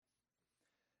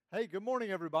Hey, good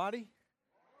morning, everybody.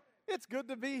 It's good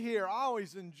to be here. I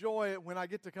always enjoy it when I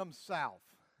get to come south.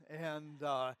 And,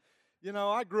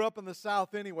 I grew up in the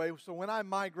south anyway, so when I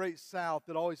migrate south,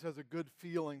 it always has a good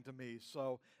feeling to me.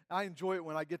 So I enjoy it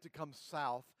when I get to come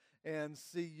south and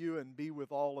see you and be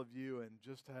with all of you and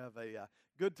just have a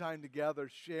good time together,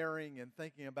 sharing and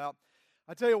thinking about.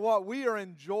 I tell you what, we are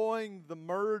enjoying the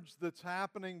merge that's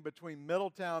happening between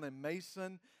Middletown and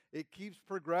Mason. It keeps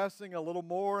progressing a little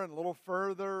more and a little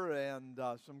further, and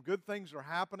some good things are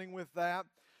happening with that.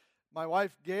 My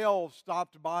wife Gail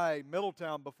stopped by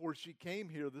Middletown before she came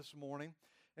here this morning,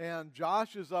 and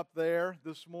Josh is up there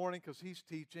this morning because he's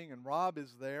teaching, and Rob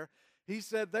is there. He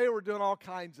said they were doing all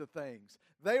kinds of things.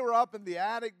 They were up in the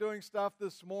attic doing stuff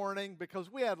this morning because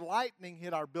we had lightning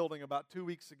hit our building about 2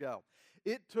 weeks ago.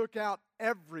 It took out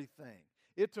everything.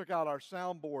 It took out our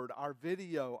soundboard, our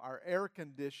video, our air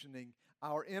conditioning,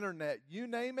 our internet, you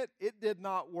name it, it did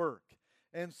not work.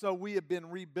 And so we have been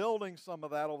rebuilding some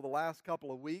of that over the last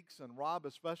couple of weeks, and Rob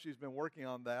especially has been working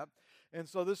on that. And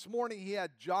so this morning he had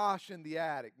Josh in the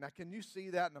attic. Now, can you see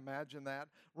that and imagine that?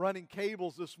 Running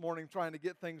cables this morning, trying to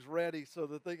get things ready so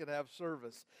that they could have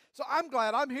service. So I'm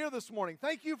glad I'm here this morning.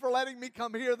 Thank you for letting me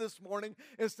come here this morning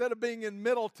instead of being in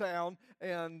Middletown.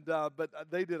 But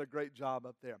they did a great job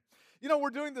up there. You know, we're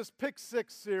doing this Pick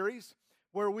Six series,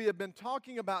 where we have been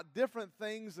talking about different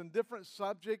things and different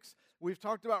subjects. We've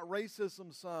talked about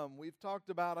racism some. We've talked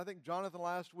about, I think Jonathan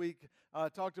last week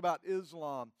talked about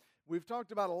Islam. We've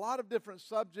talked about a lot of different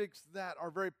subjects that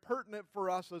are very pertinent for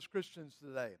us as Christians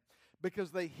today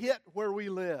because they hit where we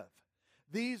live.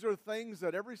 These are things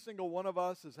that every single one of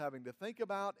us is having to think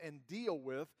about and deal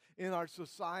with in our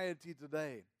society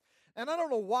today. And I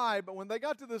don't know why, but when they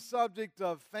got to the subject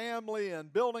of family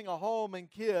and building a home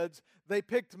and kids, they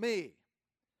picked me.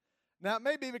 Now, it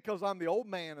may be because I'm the old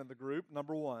man in the group,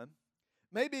 number one.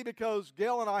 Maybe because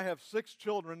Gail and I have 6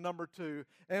 children, number 2,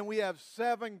 and we have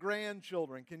 7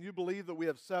 grandchildren. Can you believe that we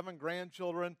have 7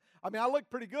 grandchildren? I mean, I look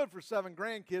pretty good for 7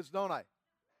 grandkids, don't I?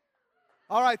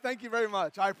 All right, thank you very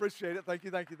much. I appreciate it. Thank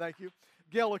you, thank you, thank you.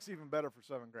 Gail looks even better for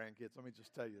 7 grandkids. Let me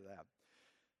just tell you that.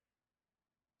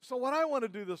 So what I want to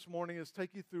do this morning is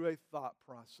take you through a thought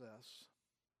process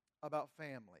about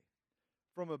family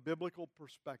from a biblical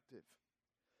perspective,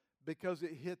 because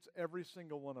it hits every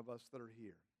single one of us that are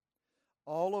here.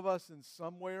 All of us in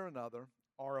some way or another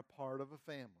are a part of a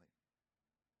family.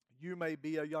 You may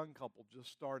be a young couple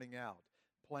just starting out,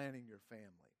 planning your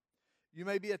family. You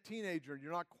may be a teenager,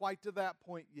 you're not quite to that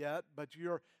point yet, but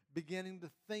you're beginning to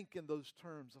think in those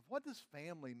terms of what does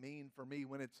family mean for me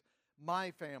when it's my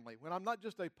family, when I'm not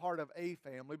just a part of a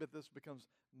family, but this becomes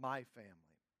my family.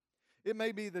 It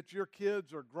may be that your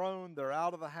kids are grown, they're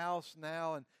out of the house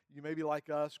now, and you may be like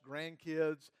us,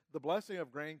 grandkids. The blessing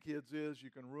of grandkids is you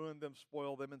can ruin them,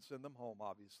 spoil them, and send them home,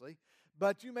 obviously.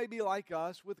 But you may be like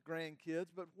us with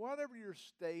grandkids, but whatever your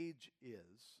stage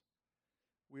is,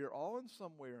 we are all in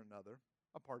some way or another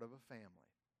a part of a family.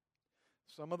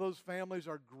 Some of those families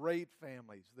are great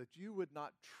families that you would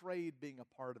not trade being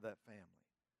a part of that family.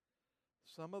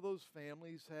 Some of those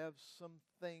families have some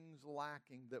things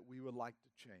lacking that we would like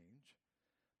to change.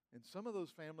 And some of those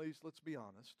families, let's be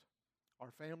honest,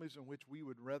 are families in which we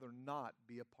would rather not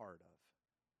be a part of.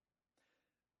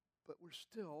 But we're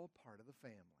still part of the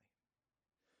family.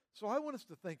 So I want us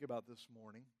to think about this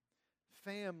morning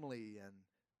family and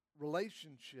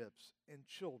relationships and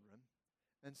children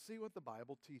and see what the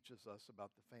Bible teaches us about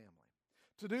the family.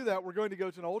 To do that, we're going to go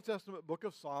to an Old Testament book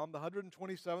of Psalm, the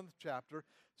 127th chapter.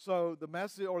 So the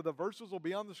message or the verses will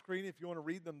be on the screen if you want to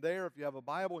read them there. If you have a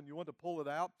Bible and you want to pull it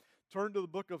out, turn to the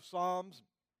book of Psalms.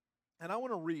 And I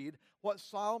want to read what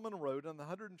Solomon wrote in the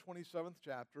 127th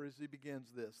chapter as he begins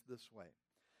this way.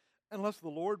 Unless the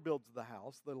Lord builds the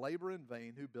house, they labor in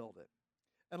vain who build it.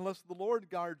 Unless the Lord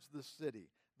guards the city,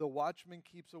 the watchman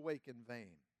keeps awake in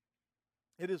vain.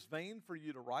 It is vain for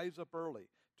you to rise up early,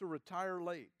 to retire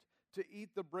late, to eat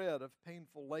the bread of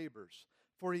painful labors,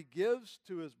 for he gives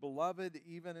to his beloved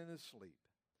even in his sleep.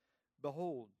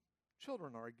 Behold,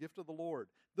 children are a gift of the Lord.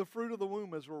 The fruit of the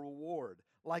womb is a reward.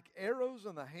 Like arrows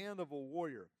in the hand of a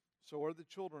warrior, so are the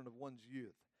children of one's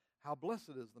youth. How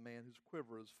blessed is the man whose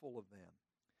quiver is full of them.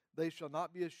 They shall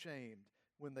not be ashamed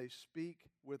when they speak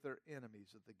with their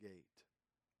enemies at the gate.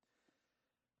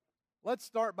 Let's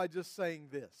start by just saying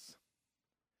this.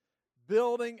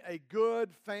 Building a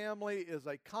good family is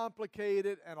a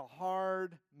complicated and a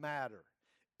hard matter.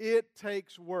 It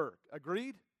takes work.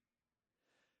 Agreed?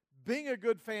 Being a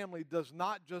good family does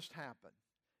not just happen.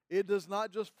 It does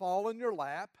not just fall in your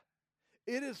lap.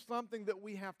 It is something that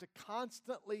we have to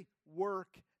constantly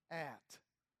work at.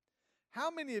 How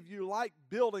many of you like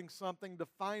building something to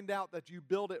find out that you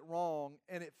built it wrong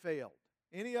and it failed?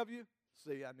 Any of you?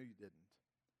 See, I knew you didn't.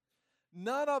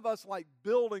 None of us like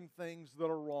building things that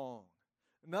are wrong.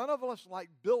 None of us like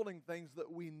building things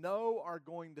that we know are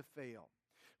going to fail.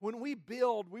 When we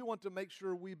build, we want to make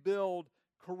sure we build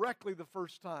correctly the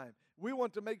first time. We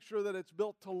want to make sure that it's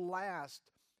built to last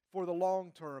for the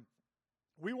long term.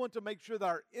 We want to make sure that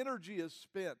our energy is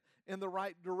spent in the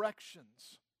right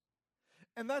directions.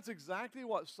 And that's exactly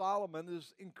what Solomon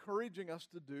is encouraging us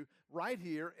to do right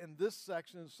here in this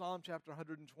section in Psalm chapter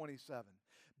 127.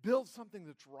 Build something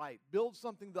that's right. Build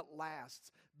something that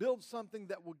lasts. Build something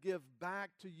that will give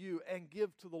back to you and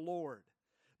give to the Lord.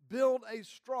 Build a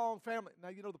strong family. Now,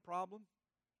 you know the problem?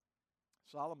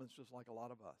 Solomon's just like a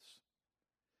lot of us.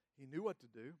 He knew what to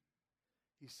do.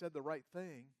 He said the right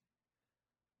thing,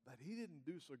 but he didn't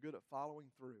do so good at following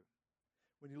through.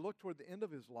 When you look toward the end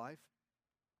of his life,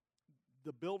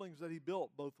 the buildings that he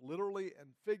built, both literally and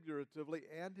figuratively,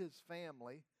 and his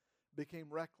family became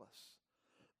reckless.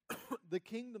 The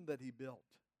kingdom that he built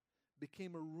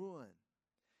became a ruin.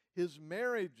 His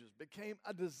marriages became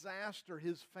a disaster.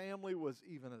 His family was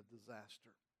even a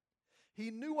disaster.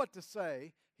 He knew what to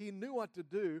say. He knew what to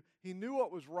do. He knew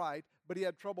what was right, but he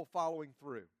had trouble following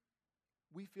through.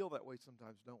 We feel that way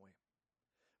sometimes, don't we?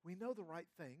 We know the right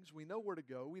things. We know where to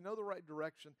go. We know the right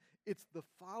direction. It's the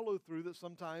follow-through that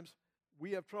sometimes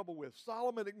we have trouble with.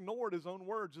 Solomon ignored his own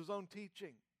words, his own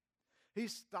teaching. He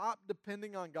stopped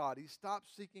depending on God. He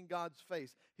stopped seeking God's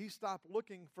face. He stopped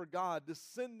looking for God to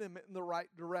send him in the right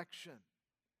direction.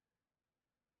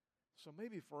 So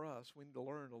maybe for us, we need to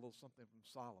learn a little something from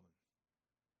Solomon.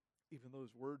 Even though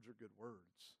his words are good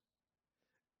words,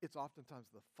 it's oftentimes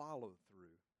the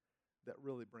follow-through that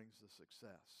really brings the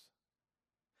success.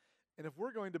 And if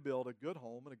we're going to build a good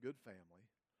home and a good family,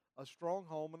 a strong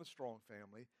home and a strong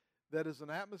family, that is an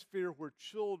atmosphere where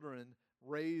children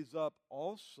raise up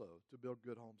also to build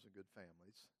good homes and good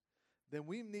families, then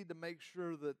we need to make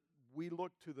sure that we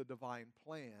look to the divine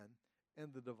plan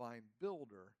and the divine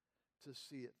builder to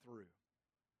see it through.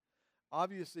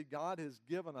 Obviously, God has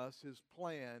given us his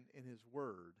plan in his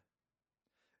word.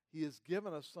 He has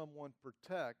given us someone to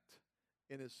protect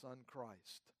in his son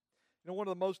Christ. You know, one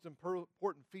of the most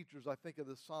important features, I think, of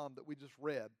this psalm that we just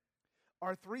read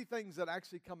are three things that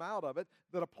actually come out of it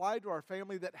that apply to our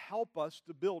family that help us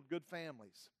to build good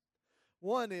families.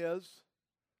 One is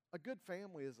a good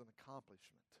family is an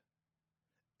accomplishment,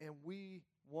 and we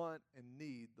want and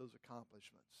need those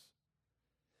accomplishments.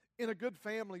 In a good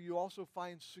family, you also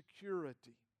find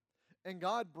security, and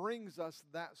God brings us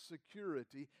that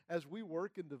security as we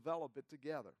work and develop it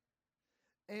together.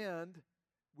 And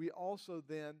we also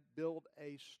then build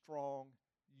a strong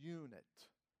unit,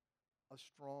 a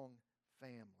strong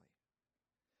family.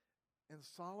 And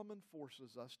Solomon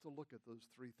forces us to look at those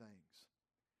three things.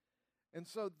 And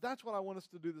so that's what I want us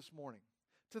to do this morning.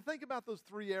 To think about those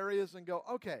three areas and go,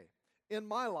 okay, in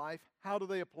my life, how do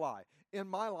they apply? In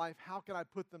my life, how can I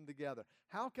put them together?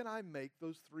 How can I make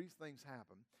those three things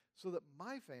happen so that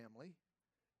my family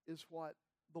is what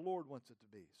the Lord wants it to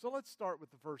be? So let's start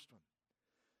with the first one.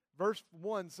 Verse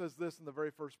 1 says this in the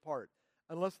very first part.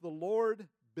 Unless the Lord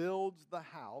builds the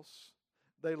house,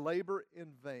 they labor in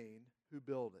vain who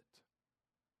build it.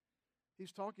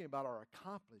 He's talking about our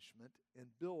accomplishment in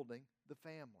building the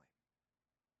family.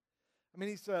 I mean,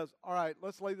 he says, all right,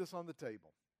 let's lay this on the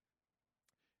table.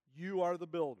 You are the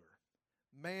builder.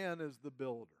 Man is the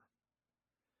builder.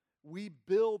 We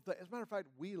build things. As a matter of fact,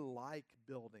 we like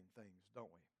building things, don't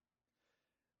we?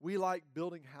 We like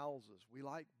building houses. We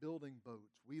like building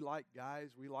boats. We like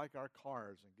our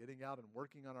cars and getting out and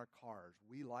working on our cars.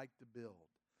 We like to build.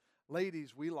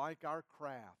 Ladies, we like our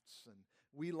crafts, and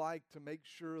we like to make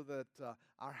sure that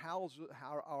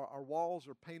our walls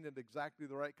are painted exactly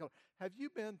the right color. Have you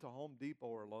been to Home Depot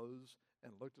or Lowe's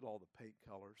and looked at all the paint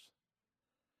colors?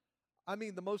 I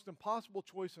mean, the most impossible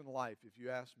choice in life, if you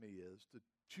ask me, is to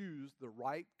choose the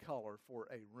right color for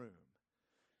a room.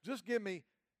 Just give me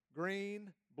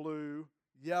green, blue,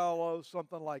 yellow,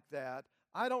 something like that.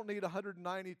 I don't need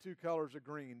 192 colors of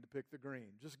green to pick the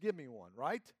green. Just give me one,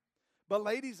 right? But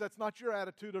ladies, that's not your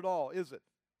attitude at all, is it?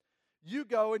 You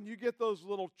go and you get those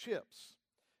little chips.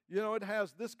 You know, it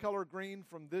has this color green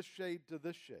from this shade to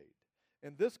this shade,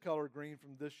 and this color green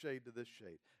from this shade to this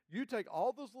shade. You take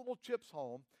all those little chips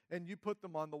home and you put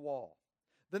them on the wall.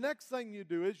 The next thing you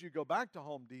do is you go back to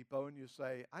Home Depot and you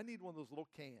say, I need one of those little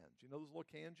cans. You know those little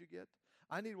cans you get?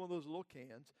 I need one of those little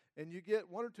cans. And you get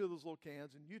one or two of those little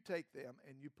cans and you take them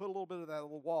and you put a little bit of that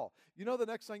on the wall. You know the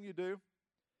next thing you do?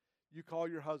 You call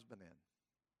your husband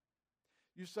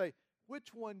in. You say,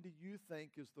 which one do you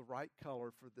think is the right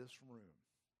color for this room?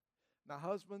 Now,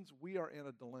 husbands, we are in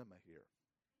a dilemma here.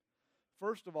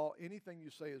 First of all, anything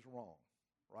you say is wrong,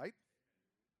 right?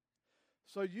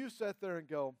 So you sit there and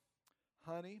go,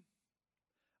 honey,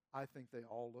 I think they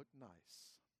all look nice.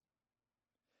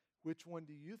 Which one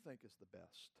do you think is the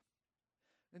best?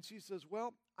 And she says,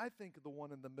 well, I think the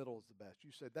one in the middle is the best.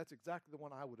 You said, that's exactly the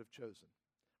one I would have chosen.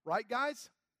 Right, guys?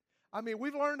 I mean,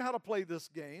 we've learned how to play this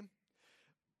game.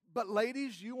 But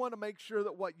ladies, you want to make sure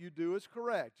that what you do is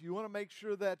correct. You want to make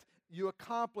sure that you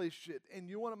accomplish it. And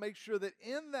you want to make sure that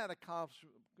in that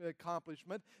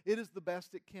accomplishment, it is the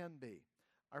best it can be.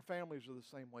 Our families are the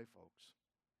same way, folks.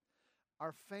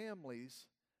 Our families,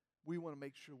 we want to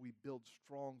make sure we build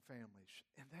strong families.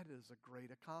 And that is a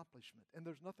great accomplishment. And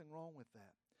there's nothing wrong with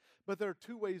that. But there are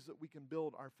two ways that we can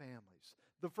build our families.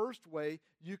 The first way,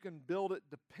 you can build it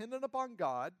dependent upon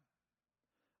God,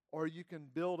 or you can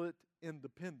build it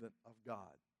independent of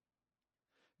God.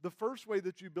 The first way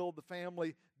that you build the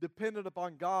family dependent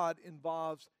upon God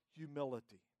involves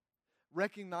humility.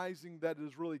 Recognizing that it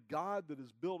is really God that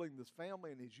is building this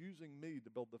family and He's using me to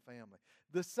build the family.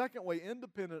 The second way,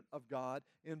 independent of God,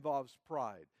 involves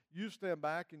pride. You stand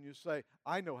back and you say,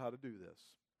 I know how to do this.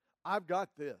 I've got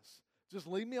this. Just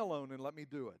leave me alone and let me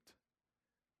do it.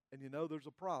 And you know there's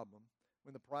a problem.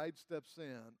 When the pride steps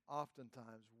in,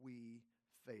 oftentimes we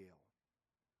fail.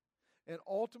 And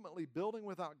ultimately, building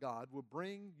without God will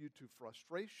bring you to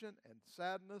frustration and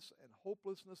sadness and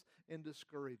hopelessness and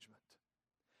discouragement.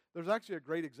 There's actually a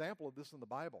great example of this in the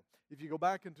Bible. If you go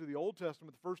back into the Old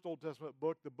Testament, the first Old Testament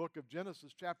book, the book of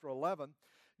Genesis, chapter 11,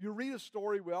 you read a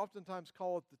story, we oftentimes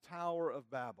call it the Tower of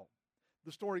Babel.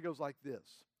 The story goes like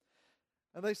this.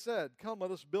 And they said, come,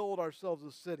 let us build ourselves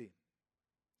a city,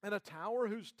 and a tower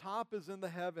whose top is in the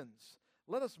heavens.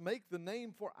 Let us make the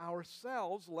name for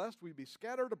ourselves, lest we be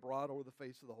scattered abroad over the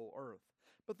face of the whole earth.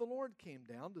 But the Lord came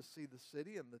down to see the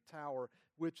city and the tower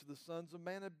which the sons of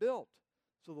man had built.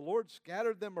 So the Lord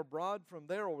scattered them abroad from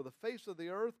there over the face of the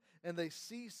earth, and they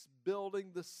ceased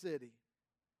building the city.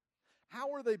 How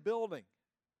were they building?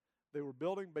 They were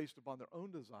building based upon their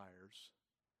own desires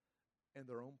and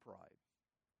their own pride.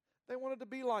 They wanted to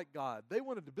be like God. They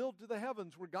wanted to build to the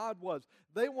heavens where God was.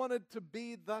 They wanted to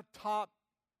be the top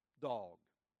dog.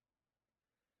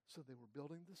 So they were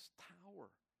building this tower,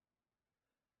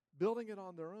 building it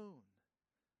on their own,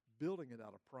 building it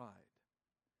out of pride.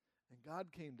 And God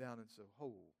came down and said,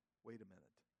 oh, wait a minute.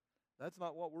 That's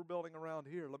not what we're building around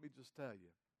here, let me just tell you.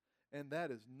 And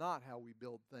that is not how we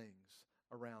build things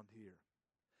around here.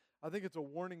 I think it's a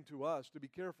warning to us to be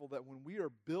careful that when we are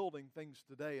building things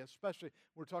today, especially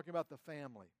we're talking about the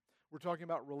family, we're talking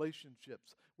about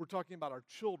relationships, we're talking about our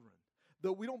children,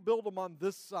 that we don't build them on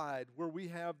this side where we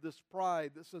have this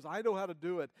pride that says, I know how to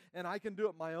do it and I can do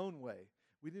it my own way.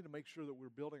 We need to make sure that we're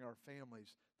building our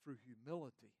families through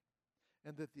humility,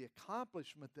 and that the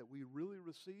accomplishment that we really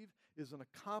receive is an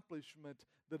accomplishment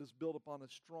that is built upon a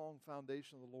strong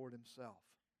foundation of the Lord Himself.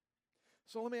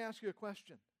 So let me ask you a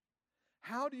question.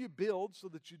 How do you build so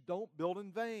that you don't build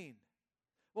in vain?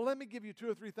 Well, let me give you 2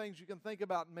 or 3 things you can think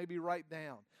about and maybe write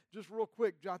down. Just real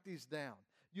quick, jot these down.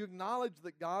 You acknowledge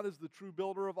that God is the true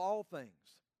builder of all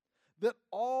things. That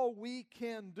all we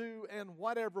can do and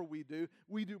whatever we do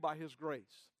by His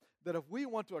grace. That if we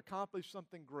want to accomplish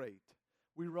something great,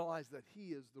 we realize that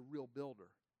He is the real builder.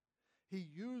 He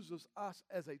uses us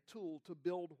as a tool to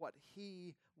build what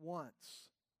He wants.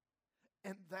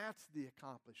 And that's the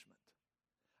accomplishment.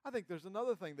 I think there's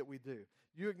another thing that we do.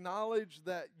 You acknowledge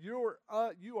that you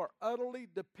are utterly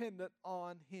dependent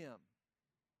on Him.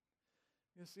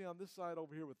 You see, on this side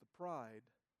over here with the pride,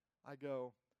 I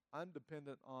go, I'm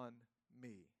dependent on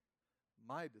me,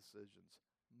 my decisions,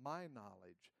 my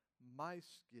knowledge, my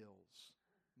skills,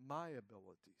 my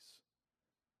abilities.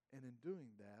 And in doing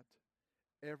that,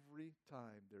 every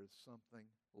time there's something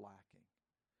lacking.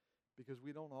 Because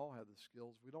we don't all have the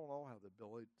skills, we don't all have the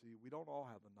ability, we don't all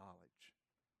have the knowledge.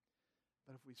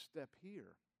 But if we step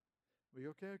here, we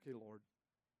go, okay, Lord,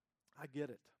 I get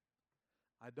it.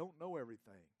 I don't know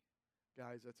everything.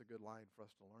 Guys, that's a good line for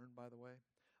us to learn, by the way.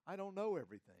 I don't know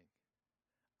everything.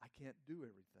 I can't do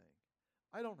everything.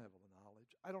 I don't have all the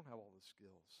knowledge. I don't have all the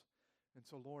skills. And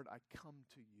so, Lord, I come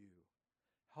to you.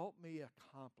 Help me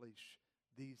accomplish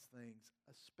these things,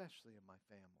 especially in my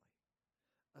family.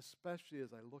 Especially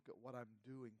as I look at what I'm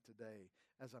doing today,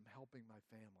 as I'm helping my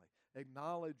family.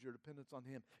 Acknowledge your dependence on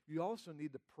Him. You also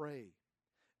need to pray.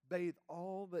 Bathe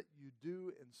all that you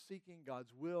do in seeking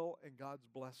God's will and God's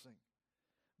blessing.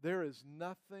 There is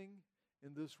nothing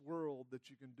in this world that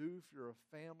you can do for your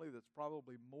family that's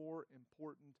probably more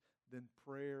important than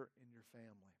prayer in your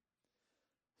family.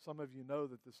 Some of you know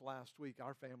that this last week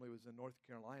our family was in North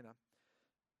Carolina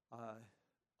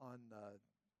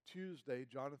Tuesday,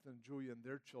 Jonathan and Julia and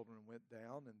their children went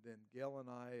down, and then Gail and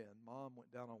I and Mom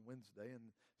went down on Wednesday,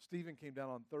 and Stephen came down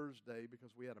on Thursday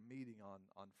because we had a meeting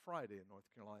on Friday in North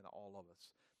Carolina, all of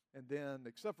us. And then,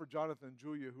 except for Jonathan and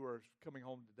Julia, who are coming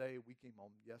home today, we came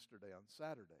home yesterday on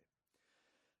Saturday.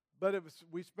 But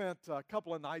we spent a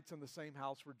couple of nights in the same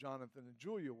house where Jonathan and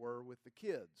Julia were with the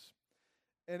kids.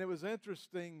 And it was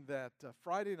interesting that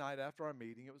Friday night after our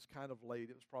meeting, it was kind of late.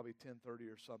 It was probably 10:30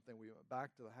 or something. We went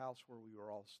back to the house where we were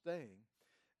all staying.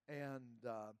 And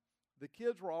the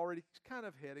kids were already kind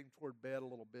of heading toward bed a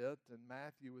little bit. And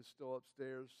Matthew was still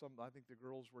upstairs. I think the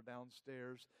girls were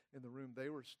downstairs in the room they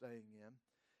were staying in.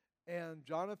 And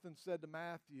Jonathan said to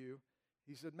Matthew,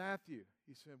 he said, Matthew,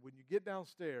 he said, when you get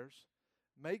downstairs,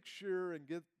 make sure and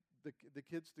get the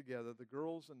kids together, the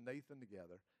girls and Nathan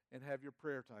together, and have your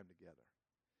prayer time together.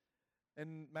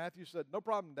 And Matthew said, no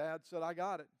problem, Dad. Said, I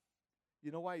got it.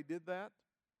 You know why he did that?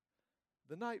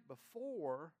 The night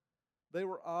before, they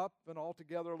were up and all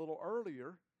together a little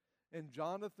earlier, and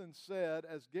Jonathan said,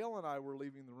 as Gail and I were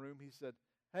leaving the room, he said,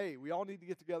 hey, we all need to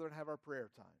get together and have our prayer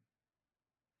time.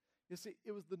 You see,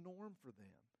 it was the norm for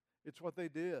them. It's what they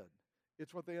did.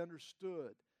 It's what they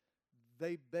understood.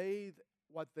 They bathe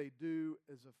what they do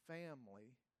as a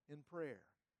family in prayer.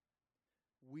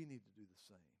 We need to do the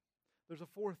same. There's a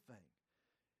fourth thing.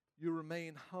 You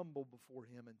remain humble before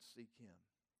Him and seek Him.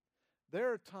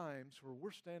 There are times where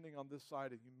we're standing on this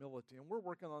side of humility and we're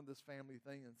working on this family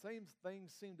thing, and same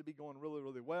things seem to be going really,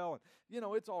 really well. And,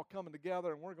 it's all coming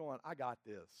together and we're going, I got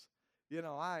this.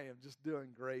 I am just doing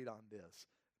great on this.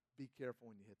 Be careful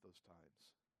when you hit those times.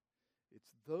 It's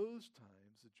those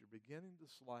times that you're beginning to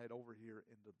slide over here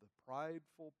into the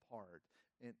prideful part.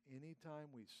 And anytime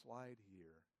we slide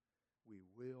here, we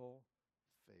will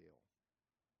fail.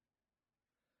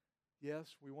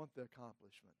 Yes, we want the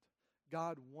accomplishment.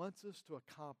 God wants us to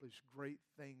accomplish great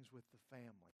things with the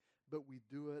family, but we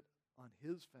do it on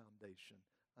His foundation,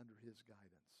 under His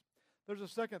guidance. There's a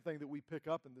second thing that we pick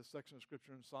up in this section of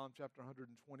Scripture in Psalm chapter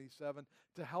 127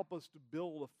 to help us to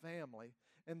build a family,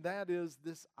 and that is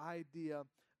this idea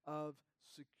of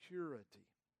security.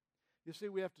 You see,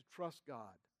 we have to trust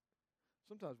God.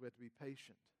 Sometimes we have to be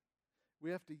patient. We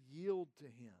have to yield to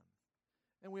Him.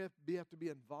 And we have to be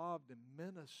involved in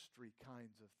ministry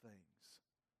kinds of things.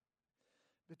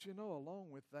 But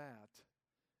along with that,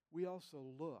 we also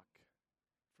look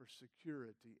for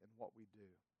security in what we do.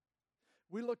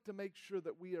 We look to make sure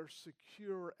that we are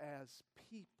secure as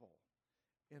people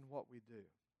in what we do.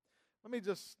 Let me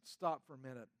just stop for a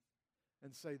minute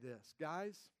and say this.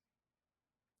 Guys,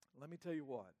 let me tell you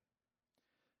what.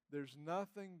 There's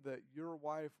nothing that your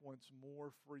wife wants more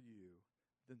for you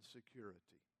than security.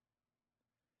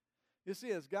 You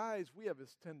see, as guys, we have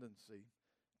this tendency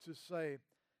to say,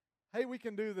 hey, we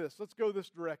can do this. Let's go this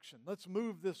direction. Let's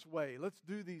move this way. Let's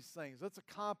do these things. Let's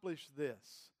accomplish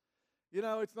this.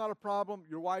 It's not a problem.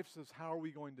 Your wife says, how are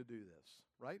we going to do this?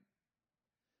 Right?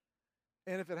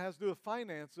 And if it has to do with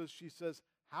finances, she says,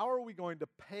 how are we going to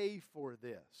pay for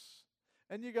this?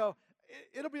 And you go,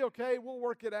 it'll be okay. We'll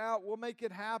work it out. We'll make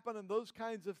it happen and those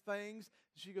kinds of things.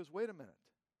 She goes, wait a minute.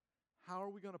 How are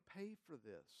we going to pay for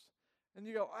this? And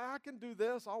you go, I can do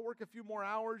this. I'll work a few more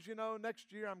hours.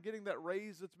 Next year I'm getting that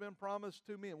raise that's been promised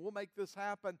to me, and we'll make this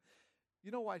happen.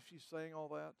 You know why she's saying all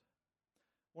that?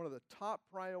 One of the top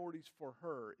priorities for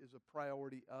her is a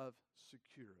priority of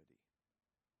security.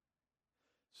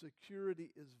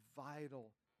 Security is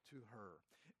vital to her.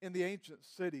 In the ancient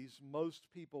cities, most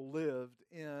people lived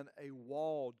in a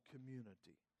walled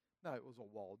community. Now, it was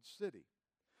a walled city.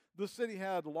 The city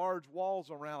had large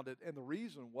walls around it, and the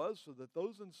reason was so that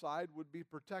those inside would be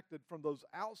protected from those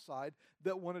outside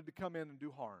that wanted to come in and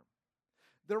do harm.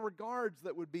 There were guards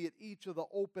that would be at each of the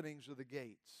openings of the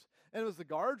gates. And it was the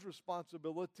guards'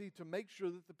 responsibility to make sure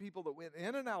that the people that went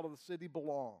in and out of the city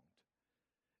belonged.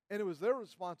 And it was their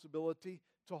responsibility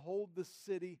to hold the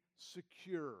city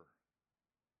secure.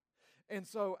 And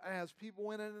so as people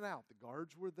went in and out, the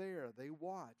guards were there. They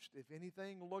watched. If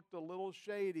anything looked a little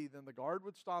shady, then the guard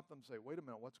would stop them and say, wait a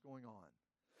minute, what's going on?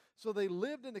 So they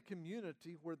lived in a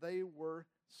community where they were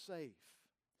safe.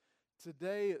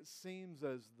 Today it seems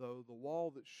as though the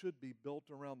wall that should be built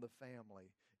around the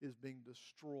family is being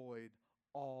destroyed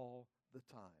all the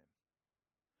time.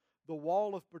 The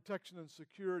wall of protection and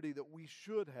security that we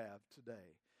should have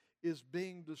today is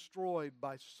being destroyed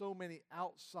by so many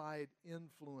outside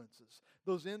influences.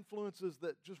 Those influences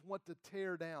that just want to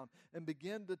tear down and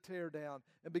begin to tear down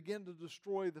and begin to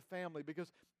destroy the family.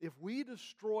 Because if we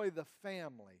destroy the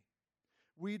family,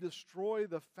 we destroy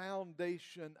the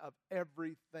foundation of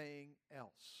everything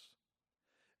else.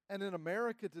 And in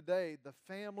America today, the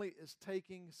family is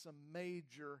taking some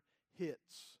major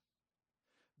hits.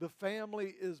 The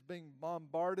family is being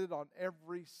bombarded on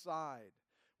every side,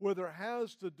 whether it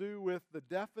has to do with the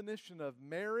definition of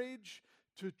marriage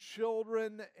to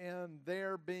children and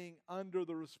their being under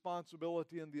the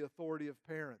responsibility and the authority of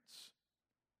parents.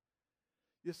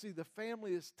 You see, the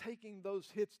family is taking those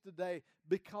hits today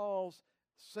because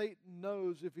Satan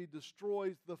knows if he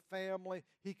destroys the family,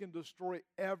 he can destroy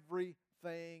everything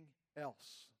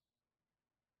else.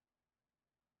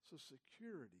 So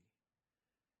security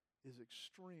is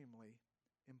extremely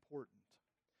important.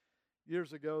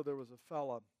 Years ago, there was a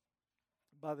fella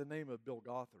by the name of Bill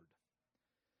Gothard.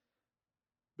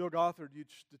 Bill Gothard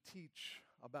used to teach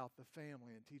about the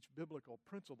family and teach biblical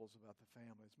principles about the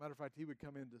family. As a matter of fact, he would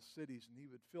come into cities and he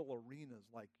would fill arenas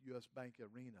like U.S. Bank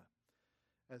Arena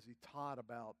as he taught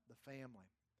about the family.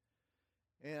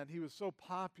 And he was so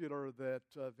popular that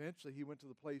eventually he went to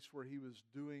the place where he was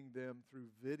doing them through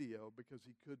video because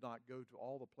he could not go to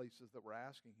all the places that were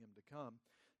asking him to come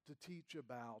to teach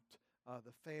about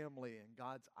the family and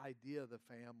God's idea of the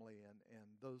family and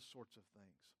those sorts of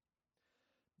things.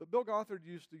 But Bill Gothard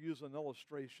used to use an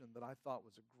illustration that I thought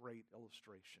was a great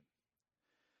illustration.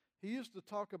 He used to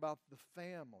talk about the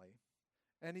family,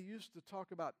 and he used to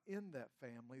talk about in that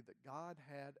family that God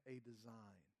had a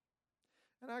design.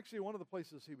 And actually, one of the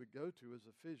places he would go to is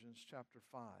Ephesians chapter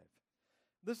 5.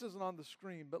 This isn't on the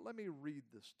screen, but let me read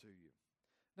this to you.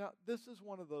 Now, this is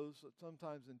one of those that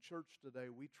sometimes in church today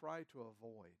we try to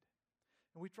avoid.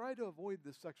 And we try to avoid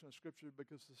this section of Scripture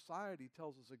because society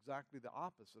tells us exactly the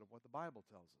opposite of what the Bible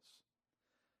tells us.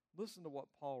 Listen to what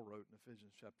Paul wrote in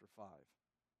Ephesians chapter 5.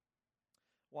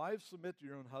 Wives, submit to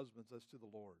your own husbands as to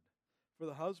the Lord. For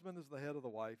the husband is the head of the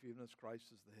wife, even as Christ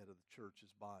is the head of the church,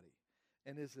 his body,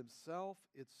 and is himself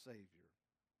its Savior.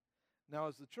 Now,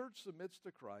 as the church submits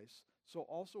to Christ, so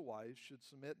also wives should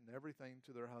submit in everything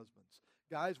to their husbands.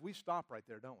 Guys, we stop right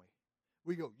there, don't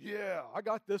we? We go, yeah, I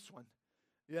got this one.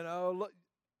 You know, look,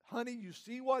 honey, you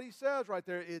see what he says right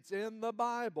there? It's in the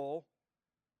Bible.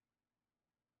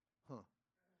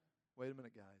 Wait a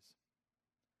minute, guys.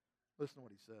 Listen to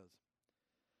what he says.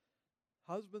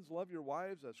 Husbands, love your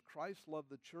wives as Christ loved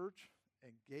the church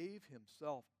and gave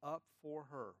himself up for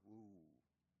her. Ooh.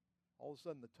 All of a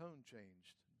sudden the tone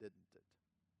changed, didn't it?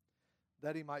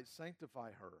 That he might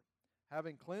sanctify her,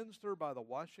 having cleansed her by the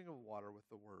washing of water with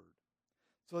the word,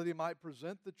 so that he might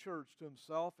present the church to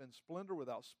himself in splendor,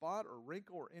 without spot or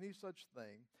wrinkle or any such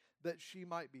thing, that she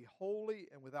might be holy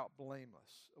and without blemish.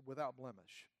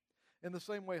 In the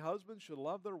same way, husbands should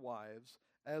love their wives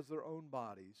as their own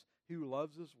bodies. He who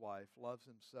loves his wife loves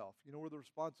himself. You know where the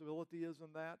responsibility is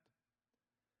in that?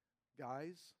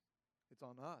 Guys, it's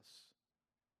on us.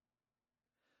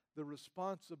 The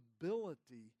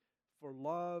responsibility for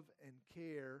love and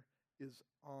care is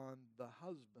on the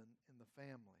husband in the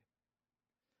family.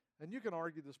 And you can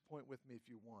argue this point with me if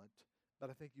you want, but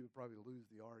I think you would probably lose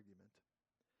the argument.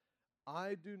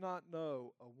 I do not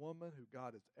know a woman who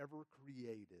God has ever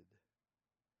created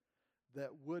that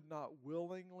would not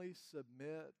willingly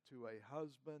submit to a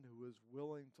husband who is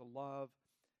willing to love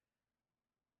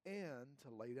and to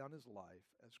lay down his life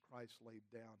as Christ laid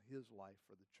down his life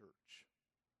for the church.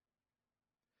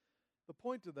 The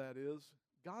point of that is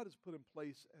God has put in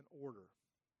place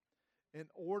an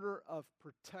order of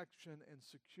protection and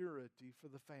security for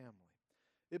the family.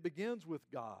 It begins with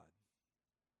God.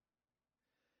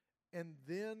 And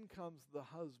then comes the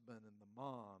husband and the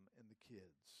mom and the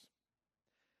kids.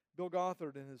 Bill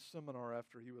Gothard, in his seminar,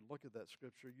 after he would look at that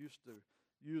scripture, used to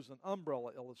use an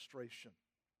umbrella illustration.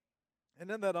 And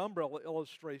in that umbrella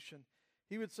illustration,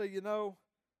 he would say, you know,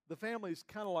 the family is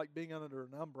kind of like being under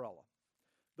an umbrella.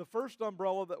 The first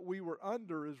umbrella that we were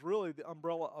under is really the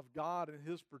umbrella of God and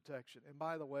his protection. And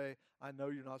by the way, I know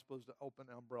you're not supposed to open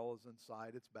umbrellas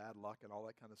inside. It's bad luck and all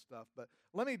that kind of stuff. But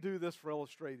let me do this for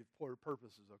illustrative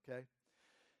purposes, okay?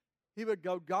 He would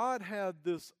go, God had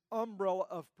this umbrella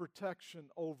of protection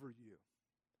over you.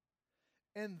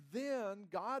 And then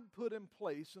God put in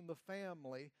place in the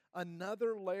family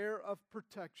another layer of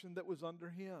protection that was under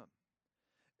him.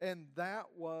 And that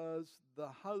was the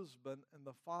husband and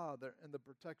the father and the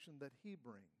protection that he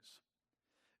brings.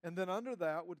 And then under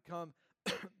that would come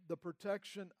the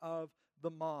protection of the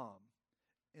mom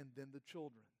and then the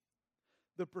children.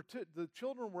 The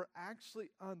children were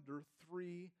actually under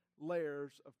 3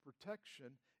 layers of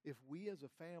protection if we as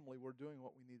a family were doing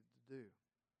what we needed to do.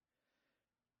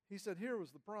 He said here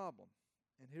was the problem,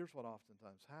 and here's what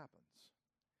oftentimes happens,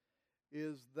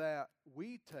 is that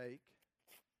we take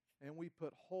and we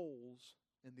put holes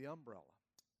in the umbrella.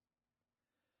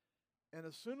 And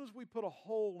as soon as we put a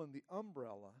hole in the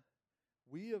umbrella,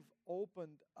 We have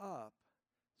opened up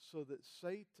so that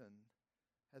Satan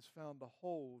has found a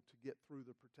hole to get through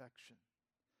the protection.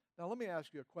 Now, let me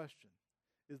ask you a question.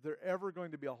 Is there ever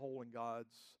going to be a hole in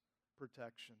God's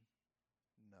protection?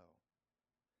 No.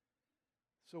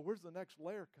 So where's the next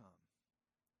layer come?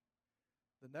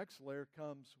 The next layer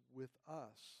comes with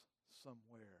us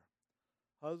somewhere.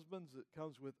 Husbands, it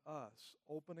comes with us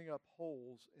opening up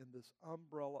holes in this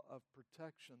umbrella of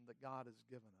protection that God has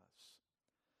given us.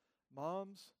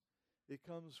 Moms, it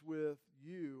comes with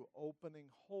you opening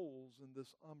holes in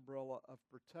this umbrella of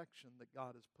protection that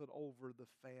God has put over the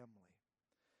family.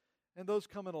 And those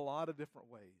come in a lot of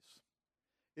different ways.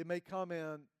 It may come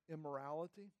in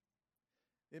immorality.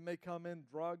 It may come in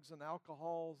drugs and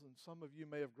alcohols, and some of you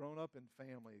may have grown up in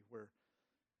family where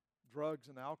drugs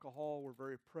and alcohol were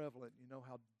very prevalent. You know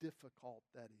how difficult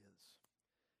that is.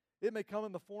 It may come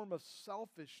in the form of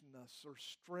selfishness or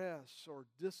stress or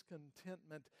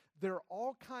discontentment. There are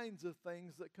all kinds of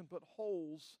things that can put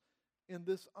holes in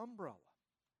this umbrella.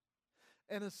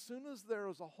 And as soon as there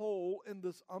is a hole in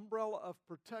this umbrella of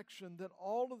protection, then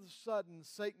all of a sudden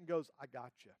Satan goes, I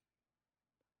got you.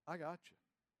 I got you.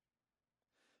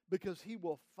 Because he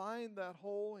will find that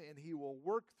hole and he will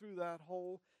work through that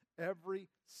hole every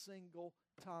single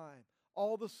time.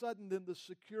 All of a sudden, then the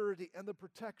security and the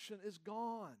protection is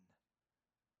gone.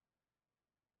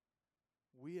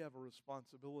 We have a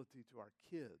responsibility to our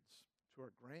kids, to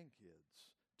our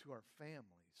grandkids, to our families,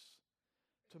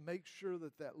 to make sure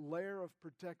that that layer of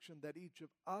protection that each of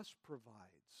us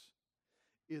provides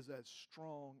is as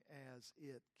strong as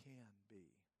it can be.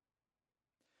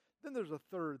 Then there's a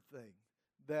third thing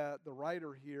that the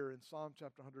writer here in Psalm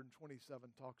chapter 127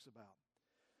 talks about.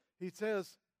 He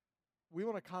says, we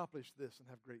want to accomplish this and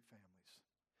have great families.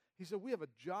 He said, we have a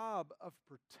job of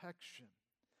protection.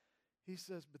 He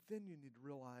says, but then you need to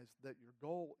realize that your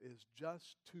goal is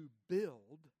just to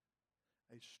build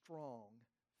a strong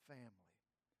family.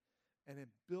 And in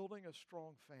building a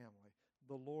strong family,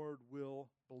 the Lord will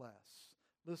bless.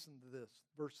 Listen to this,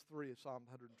 verse 3 of Psalm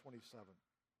 127.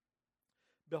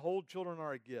 Behold, children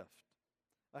are a gift,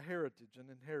 a heritage, an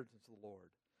inheritance of the Lord.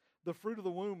 The fruit of the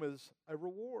womb is a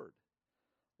reward.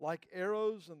 Like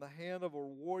arrows in the hand of a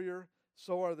warrior,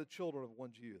 so are the children of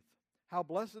one's youth. How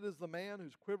blessed is the man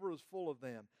whose quiver is full of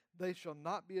them. They shall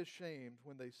not be ashamed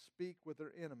when they speak with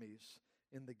their enemies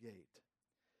in the gate.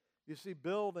 You see,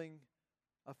 building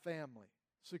a family,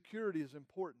 security is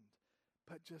important.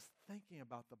 But just thinking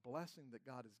about the blessing that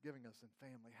God is giving us in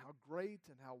family, how great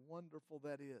and how wonderful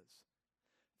that is.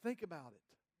 Think about it.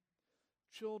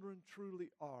 Children truly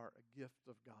are a gift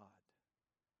of God.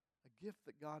 A gift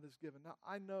that God has given. Now,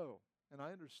 I know and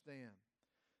I understand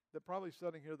that probably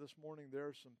sitting here this morning, there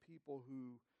are some people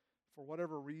who, for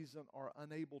whatever reason, are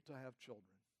unable to have children.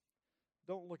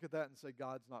 Don't look at that and say,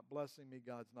 God's not blessing me,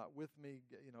 God's not with me.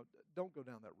 Don't go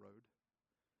down that road,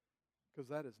 because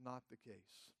that is not the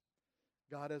case.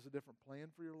 God has a different plan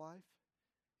for your life.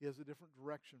 He has a different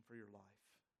direction for your life.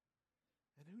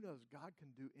 And who knows, God can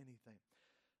do anything.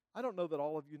 I don't know that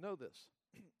all of you know this,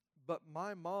 but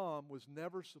my mom was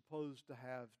never supposed to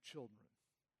have children.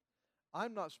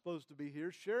 I'm not supposed to be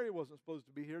here. Sherry wasn't supposed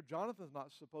to be here. Jonathan's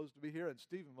not supposed to be here. And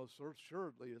Stephen most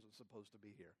assuredly isn't supposed to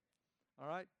be here. All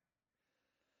right?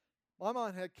 My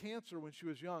mom had cancer when she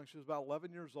was young. She was about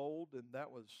 11 years old, and that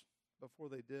was before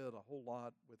they did a whole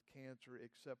lot with cancer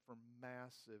except for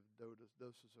massive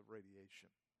doses of radiation.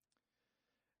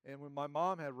 And when my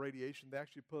mom had radiation, they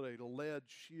actually put a lead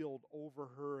shield over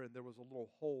her, and there was a little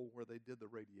hole where they did the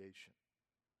radiation.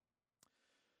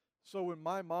 So when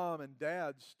my mom and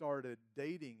dad started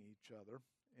dating each other,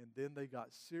 and then they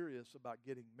got serious about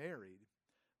getting married,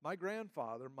 my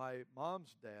grandfather, my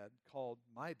mom's dad, called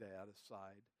my dad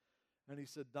aside, and he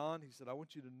said, Don, he said, I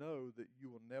want you to know that you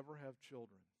will never have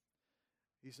children.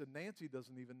 He said, Nancy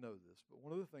doesn't even know this, but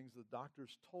one of the things the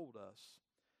doctors told us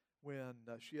when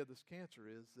she had this cancer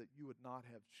is that she would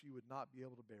not be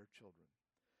able to bear children.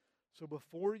 So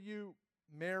before you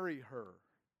marry her,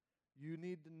 you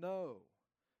need to know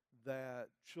that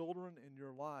children in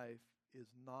your life is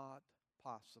not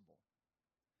possible.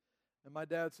 And my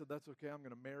dad said, that's okay, I'm going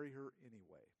to marry her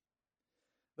anyway.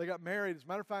 They got married. As a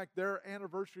matter of fact, their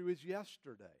anniversary was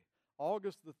yesterday,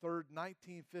 August the 3rd,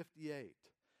 1958.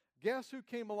 Guess who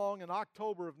came along in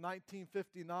October of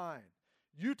 1959?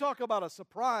 You talk about a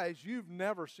surprise. You've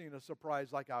never seen a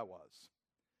surprise like I was.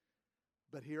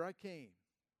 But here I came.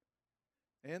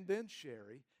 And then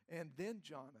Sherry, and then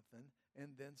Jonathan, and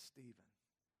then Stephen.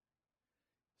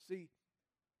 See,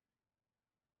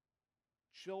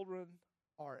 children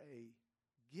are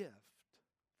a gift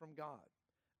from God.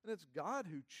 And it's God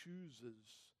who chooses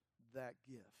that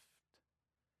gift.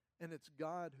 And it's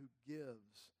God who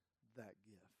gives that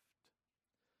gift.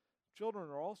 Children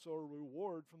are also a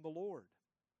reward from the Lord.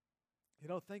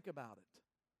 Think about it.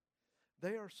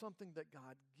 They are something that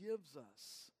God gives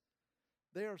us.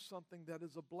 They are something that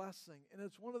is a blessing. And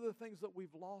it's one of the things that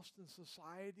we've lost in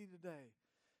society today.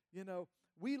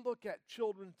 We look at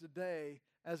children today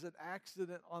as an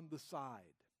accident on the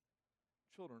side.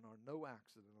 Children are no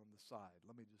accident on the side,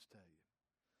 let me just tell you.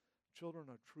 Children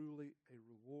are truly a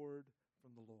reward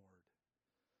from the Lord.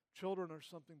 Children are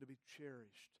something to be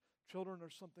cherished. Children are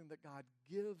something that God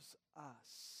gives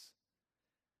us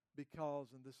because,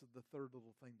 and this is the third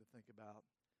little thing to think about,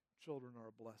 children are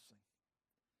a blessing.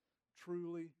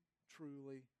 Truly,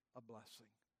 truly a blessing.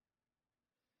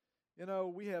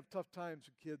 We have tough times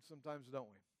with kids sometimes, don't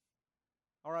we?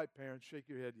 All right, parents, shake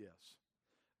your head yes.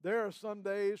 There are some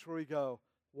days where we go,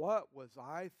 what was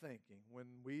I thinking when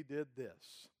we did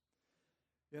this?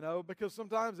 Because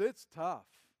sometimes it's tough.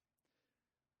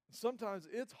 Sometimes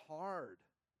it's hard.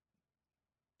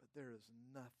 But there is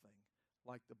nothing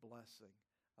like the blessing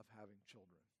of having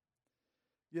children.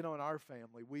 In our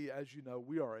family, we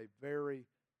are a very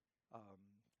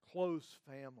close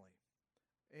family.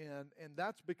 And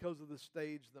that's because of the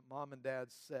stage that mom and dad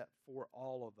set for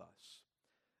all of us.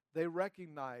 They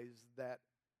recognize that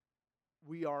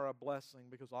we are a blessing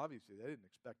because obviously they didn't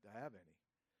expect to have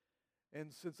any.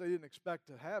 And since they didn't expect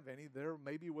to have any, there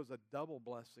maybe was a double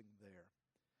blessing there.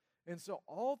 And so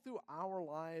all through our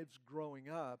lives growing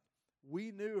up,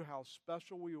 we knew how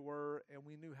special we were, and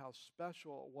we knew how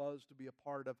special it was to be a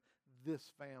part of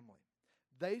this family.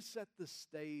 They set the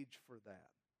stage for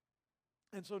that.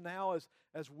 And so now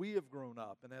as we have grown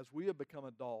up and as we have become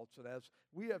adults and as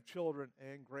we have children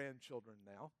and grandchildren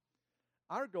now,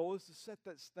 our goal is to set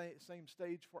that same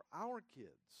stage for our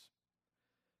kids,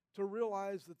 to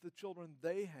realize that the children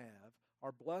they have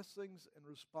are blessings and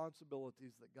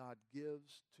responsibilities that God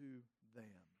gives to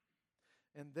them.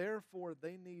 And therefore,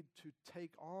 they need to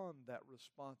take on that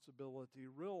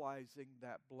responsibility, realizing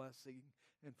that blessing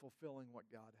and fulfilling what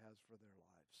God has for their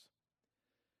lives.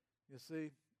 You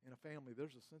see, in a family,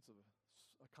 there's a sense of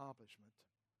accomplishment.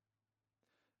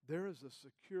 There is a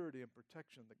security and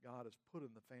protection that God has put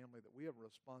in the family that we have a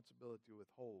responsibility to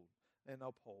withhold and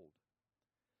uphold.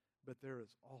 But there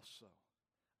is also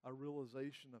a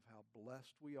realization of how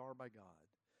blessed we are by God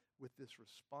with this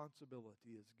responsibility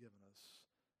He has given us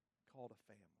called a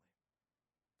family.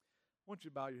 I want you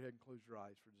to bow your head and close your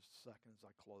eyes for just a second as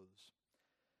I close.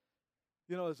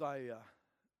 As I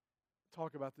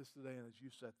talk about this today and as you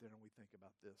sit there and we think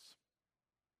about this,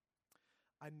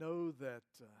 I know that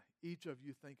each of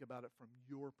you think about it from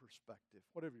your perspective,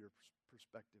 whatever your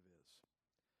perspective is.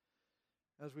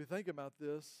 As we think about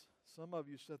this, some of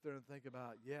you sit there and think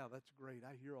about, yeah, that's great.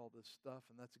 I hear all this stuff,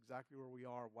 and that's exactly where we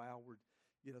are. Wow,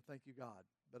 thank you, God.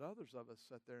 But others of us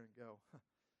sit there and go,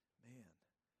 man,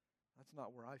 that's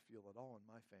not where I feel at all in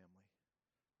my family.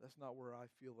 That's not where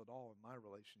I feel at all in my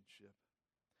relationship.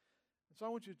 And so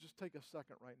I want you to just take a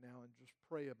second right now and just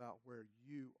pray about where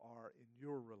you are in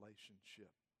your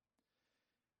relationship.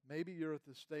 Maybe you're at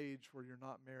the stage where you're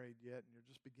not married yet and you're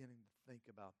just beginning to think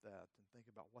about that and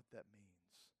think about what that means.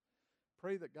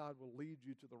 Pray that God will lead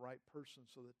you to the right person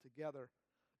so that together,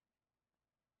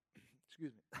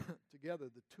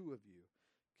 together the two of you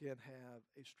can have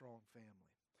a strong family.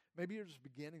 Maybe you're just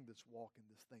beginning this walk in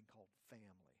this thing called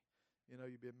family.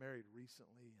 You've been married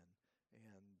recently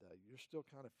and you're still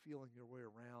kind of feeling your way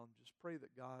around. Just pray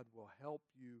that God will help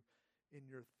you in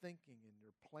your thinking, in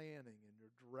your planning, in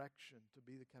your direction to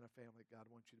be the kind of family God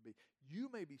wants you to be.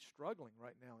 You may be struggling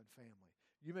right now in family.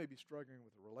 You may be struggling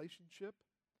with a relationship,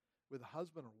 with a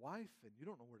husband or wife, and you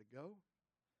don't know where to go.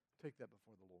 Take that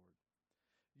before the Lord.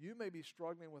 You may be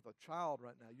struggling with a child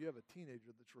right now. You have a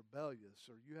teenager that's rebellious,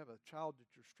 or you have a child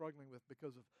that you're struggling with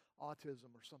because of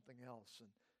autism or something else,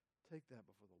 and take that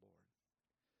before the Lord.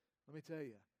 Let me tell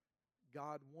you,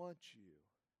 God wants you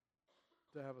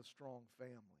to have a strong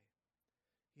family.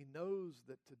 He knows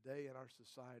that today in our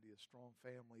society, a strong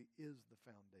family is the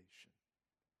foundation.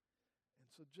 And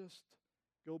so just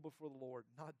go before the Lord,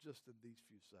 not just in these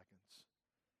few seconds,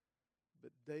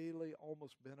 but daily,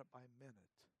 almost minute by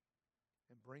minute,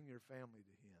 and bring your family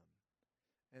to Him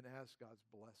and ask God's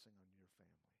blessing on your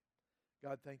family.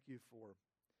 God, thank you for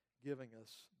giving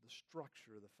us the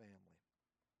structure of the family,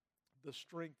 the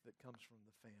strength that comes from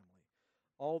the family,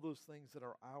 all those things that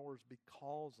are ours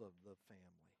because of the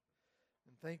family.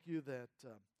 And thank you that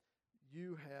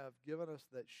you have given us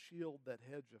that shield, that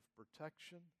hedge of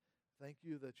protection. Thank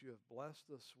you that you have blessed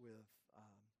us with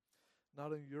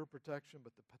not only your protection,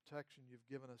 but the protection you've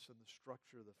given us in the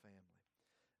structure of the family.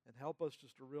 And help us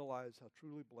just to realize how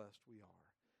truly blessed we are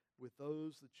with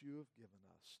those that you have given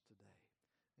us today.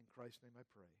 In Christ's name I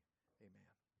pray. Amen.